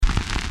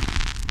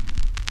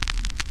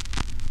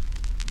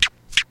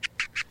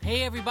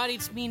Hey everybody,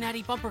 it's me,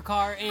 Natty Bumper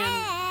Car, and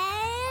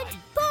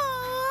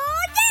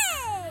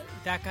Bonnie!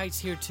 That guy's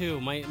here too.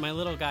 My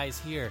little guy's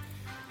here.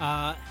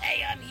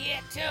 Hey, I'm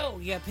here too.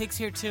 Yeah, Pig's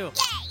here too.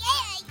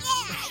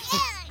 Yeah.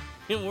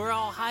 And we're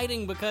all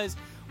hiding because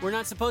we're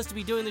not supposed to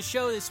be doing the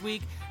show this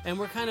week, and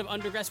we're kind of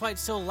underground. That's why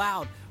it's so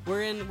loud.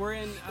 We're in.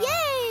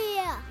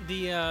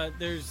 Yeah.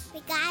 There's.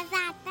 Because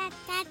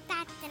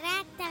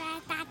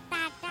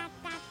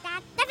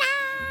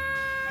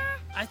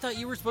I thought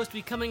you were supposed to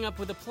be coming up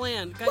with a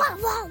plan. Guys,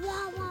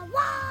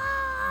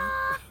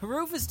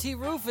 Rufus T.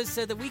 Rufus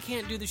said that we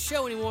can't do the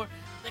show anymore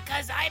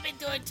because I've been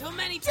doing too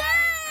many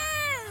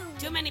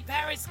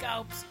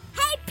periscopes.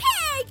 Hey,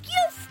 Pig,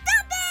 you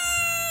stop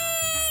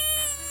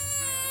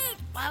it!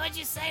 Why would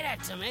you say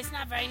that to me? It's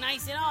not very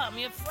nice at all. I'm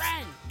your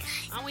friend.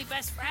 Aren't we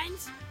best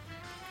friends?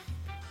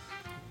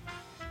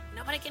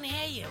 Nobody can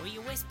hear you. Are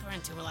you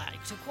whispering too loud?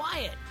 Too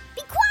quiet.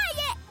 Be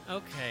quiet!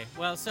 Okay,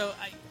 well, so,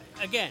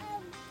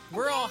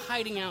 we're all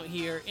hiding out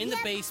here in the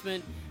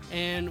basement,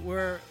 and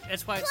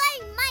that's why...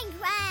 Playing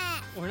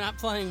Minecraft! We're not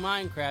playing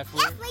Minecraft.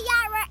 Yes, we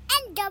are. We're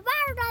in the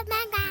world of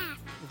Minecraft.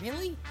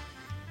 Really?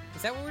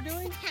 Is that what we're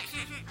doing?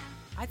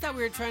 I thought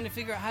we were trying to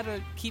figure out how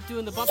to keep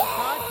doing the Bumper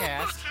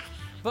Podcast,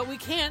 but we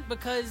can't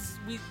because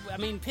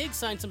Pig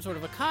signed some sort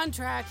of a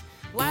contract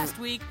last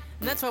week,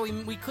 and that's why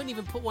we couldn't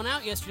even put one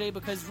out yesterday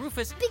because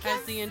Rufus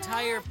has the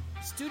entire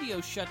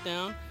studio shut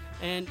down.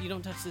 And you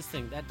don't touch this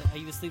thing.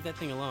 You just leave that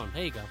thing alone.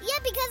 There you go. Yeah,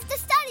 because the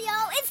studio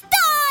is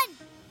done.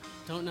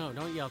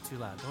 Don't yell too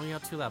loud. Don't yell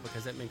too loud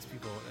because that makes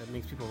people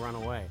run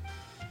away.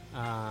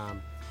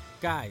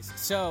 Guys,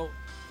 so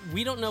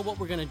we don't know what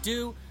we're gonna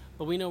do,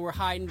 but we know we're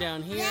hiding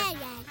down here. Yeah.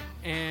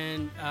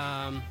 And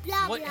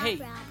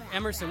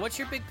Emerson, what's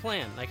your big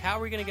plan? Like, how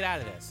are we gonna get out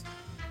of this?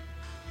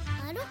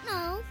 I don't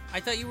know. I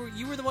thought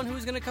you were the one who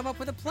was gonna come up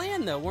with a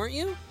plan, though, weren't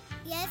you?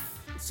 Yes.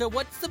 So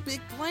what's the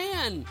big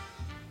plan?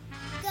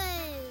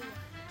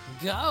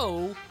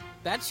 Go?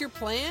 That's your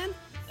plan?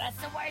 That's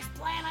the worst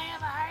plan I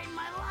ever heard in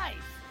my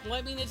life.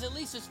 Well, it's at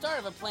least the start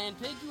of a plan,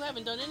 Pig. You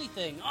haven't done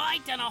anything. Oh,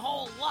 I've done a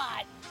whole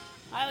lot.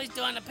 I was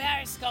doing the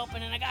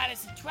periscoping and I got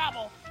us in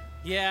trouble.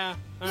 Yeah,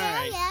 all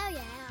right.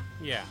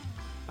 Yeah.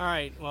 All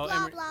right, well...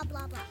 Blah, blah,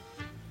 blah, blah.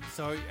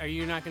 So, are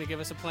you not going to give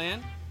us a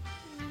plan?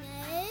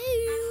 No.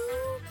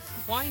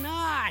 Why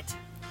not?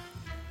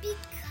 Because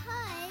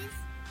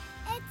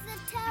it's a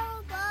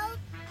terrible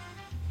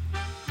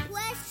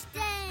question.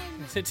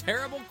 It's a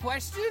terrible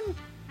question?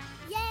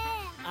 Yeah.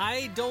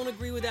 I don't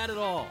agree with that at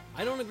all.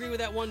 I don't agree with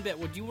that one bit.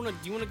 Do you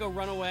want to go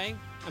run away?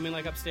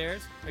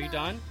 Upstairs? Are you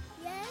done?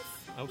 Yes.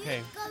 Okay.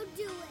 You go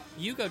do it.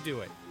 You go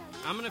do it.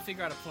 No, I'm going to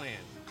figure out a plan.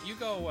 You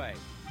go away.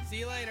 See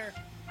you later.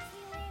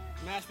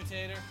 Mashed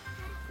potato.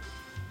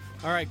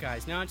 All right,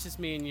 guys. Now it's just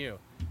me and you.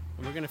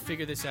 And we're going to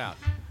figure this out.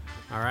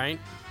 All right?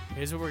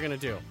 Here's what we're going to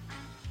do.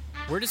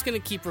 We're just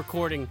going to keep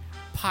recording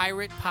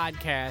pirate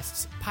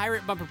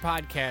bumper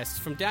podcasts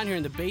from down here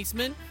in the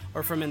basement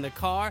or from in the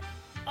car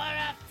or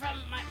from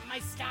my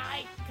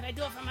sty. Can I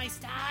do it from my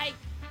sty?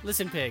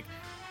 Listen, Pig,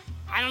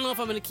 I don't know if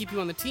I'm going to keep you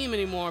on the team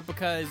anymore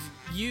because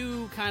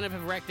you kind of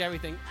have wrecked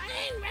everything. I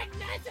didn't wreck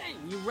nothing.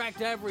 You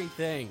wrecked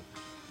everything.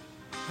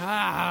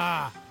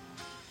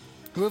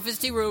 Rufus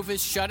T.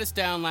 Rufus shut us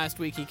down last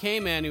week. He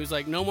came in. He was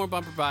like, no more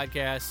bumper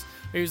podcasts.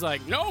 He was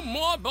like, no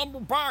more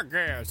bumper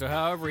podcasts, or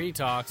however he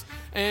talks.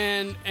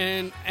 And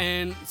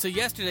so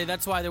yesterday,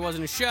 that's why there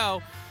wasn't a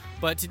show.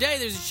 But today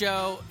there's a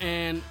show,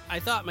 and I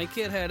thought my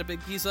kid had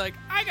he's like,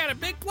 I got a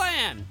big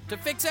plan to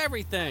fix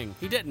everything.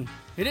 He didn't.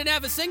 He didn't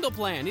have a single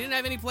plan. He didn't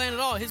have any plan at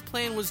all. His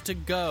plan was to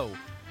go.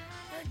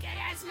 Okay,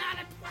 that's not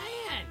a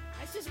plan.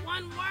 That's just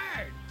one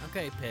word.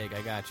 Okay, Pig,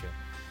 I got you.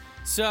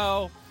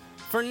 So,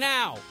 for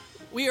now,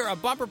 we are a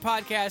bumper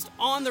podcast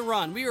on the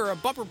run. We are a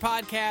bumper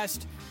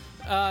podcast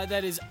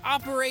that is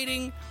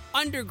operating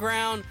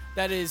underground.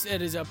 It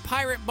is a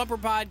pirate bumper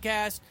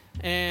podcast,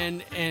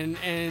 and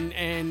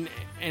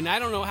I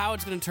don't know how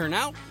it's going to turn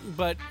out.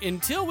 But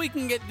until we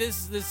can get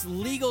this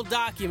legal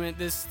document,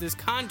 this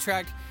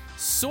contract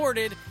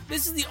sorted,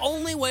 this is the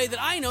only way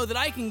that I know that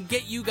I can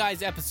get you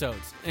guys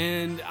episodes.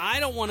 And I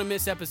don't want to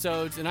miss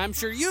episodes, and I'm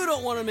sure you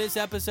don't want to miss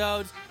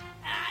episodes.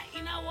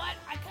 You know what?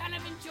 I kind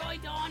of enjoy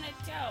doing it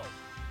too.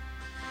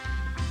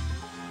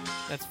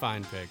 That's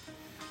fine, Pig.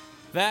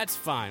 That's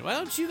fine. Why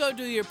don't you go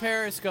do your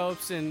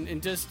periscopes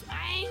and just...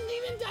 I ain't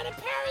even done a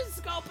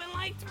periscope in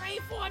like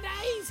 3-4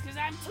 days because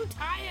I'm too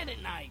tired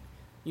at night.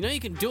 You know you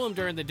can do them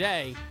during the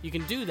day. You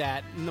can do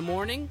that in the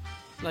morning,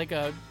 like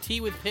a Tea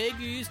with Pig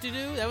you used to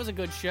do. That was a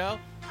good show.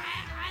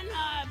 I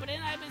know, but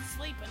then I've been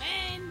sleeping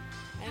in,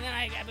 and then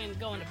I've been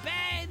going to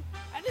bed.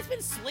 I've just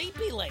been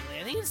sleepy lately.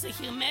 I think it's the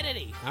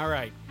humidity. All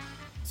right.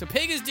 So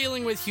Pig is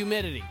dealing with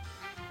humidity.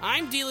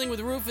 I'm dealing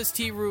with Rufus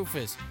T.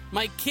 Rufus.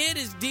 My kid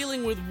is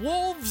dealing with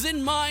wolves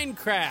in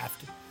Minecraft.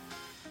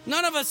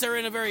 None of us are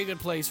in a very good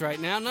place right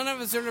now. None of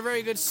us are in a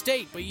very good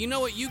state. But you know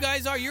what you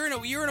guys are? You're in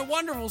a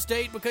wonderful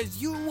state because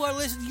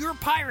you're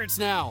pirates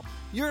now.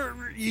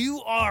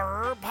 You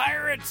are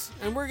pirates.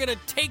 And we're going to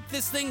take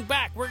this thing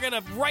back. We're going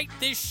to right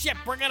this ship.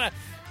 We're going to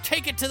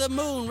take it to the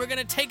moon. We're going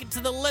to take it to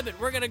the limit.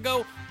 We're going to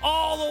go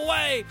all the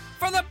way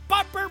for the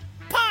Bumper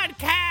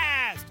Podcast.